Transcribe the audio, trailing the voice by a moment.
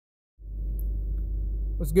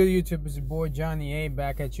What's good, YouTube? It's your boy Johnny A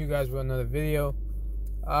back at you guys with another video.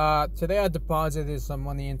 Today I deposited some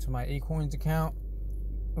money into my Acorns account.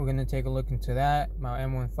 We're gonna take a look into that, my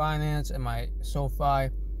M1 Finance and my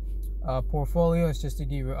Sofi portfolios, just to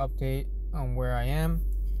give you an update on where I am.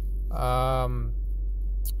 I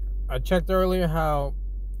checked earlier how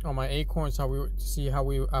on my Acorns I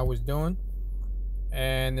was doing,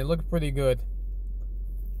 and it looked pretty good.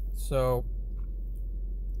 So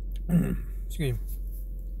excuse me.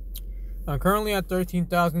 I'm currently at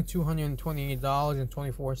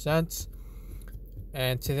 $13,228.24,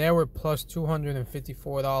 and today we're plus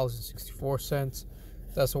 $254.64.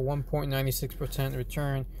 That's a 1.96%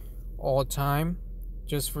 return all time,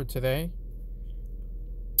 just for today.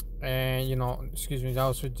 And that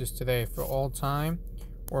was for just today. For all time,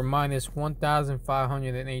 we're minus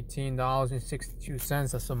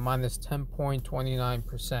 $1,518.62. That's a minus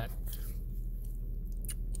 10.29%.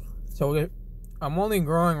 So I'm only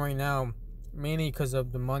growing right now mainly because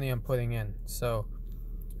of the money I'm putting in. So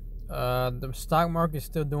the stock market is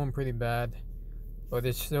still doing pretty bad, but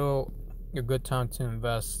it's still a good time to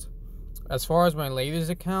invest. As far as my latest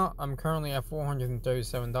account, I'm currently at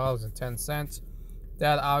 $437.10.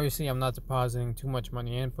 That obviously I'm not depositing too much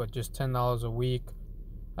money in, but just $10 a week,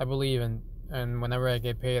 I believe, and whenever I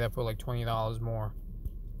get paid I put like $20 more.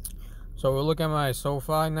 So we'll look at my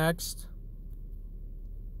Sofi next.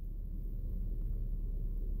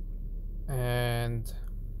 And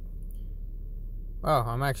wow,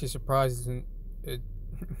 I'm actually surprised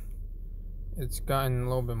it's gotten a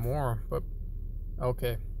little bit more, but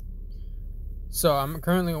okay. So I'm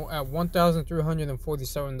currently at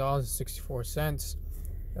 $1,347.64.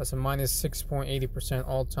 That's a minus 6.80%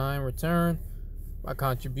 all-time return. My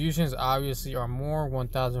contributions obviously are more,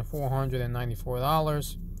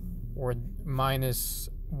 $1,494, or minus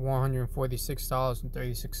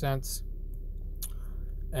 $146.36.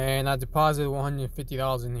 And I deposited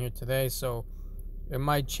 $150 in here today, so it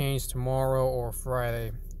might change tomorrow or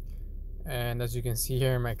Friday. And as you can see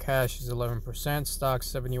here, my cash is 11%, stocks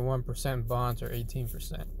 71%, bonds are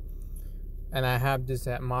 18%. And I have this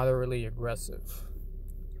at moderately aggressive.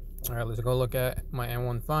 All right, let's go look at my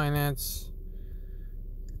M1 Finance.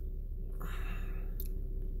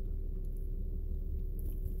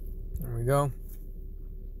 There we go.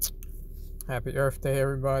 Happy Earth Day,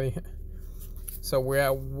 everybody. So we're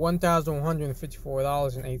at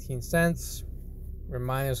 $1,154.18. We're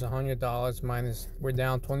minus $100. We're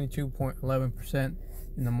down 22.11%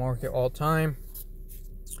 in the market all time.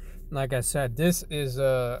 Like I said, this is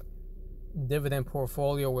a dividend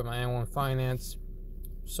portfolio with my M1 Finance.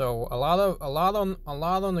 So a lot on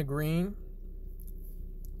the green.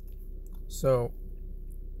 So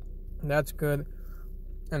that's good.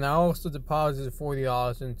 And I also deposited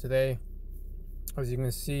 $40 in today. As you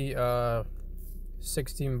can see,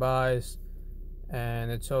 16 buys,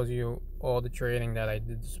 and it shows you all the trading that I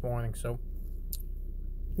did this morning. So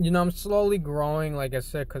I'm slowly growing, like I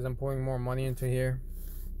said, because I'm putting more money into here.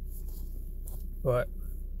 But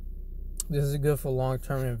this is good for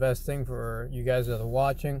long-term investing for you guys that are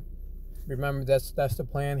watching. Remember, that's the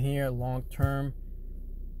plan here, long-term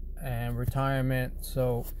and retirement.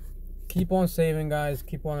 So keep on saving, guys,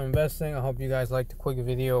 keep on investing. I hope you guys liked the quick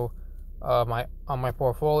video on my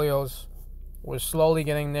portfolios. We're slowly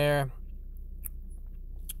getting there.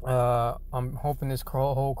 I'm hoping this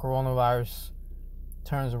whole coronavirus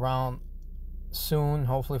turns around soon.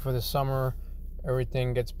 Hopefully for the summer,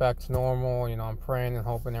 everything gets back to normal. I'm praying and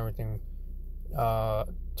hoping everything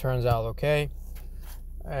turns out okay.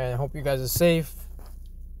 And I hope you guys are safe.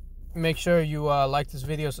 Make sure you like this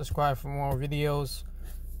video, subscribe for more videos.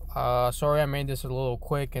 Sorry I made this a little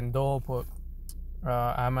quick and dull, but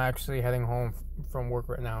I'm actually heading home from work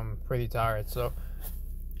right now. I'm pretty tired, so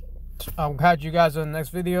I'll catch you guys in the next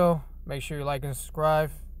video. Make sure you like and subscribe.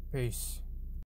 Peace.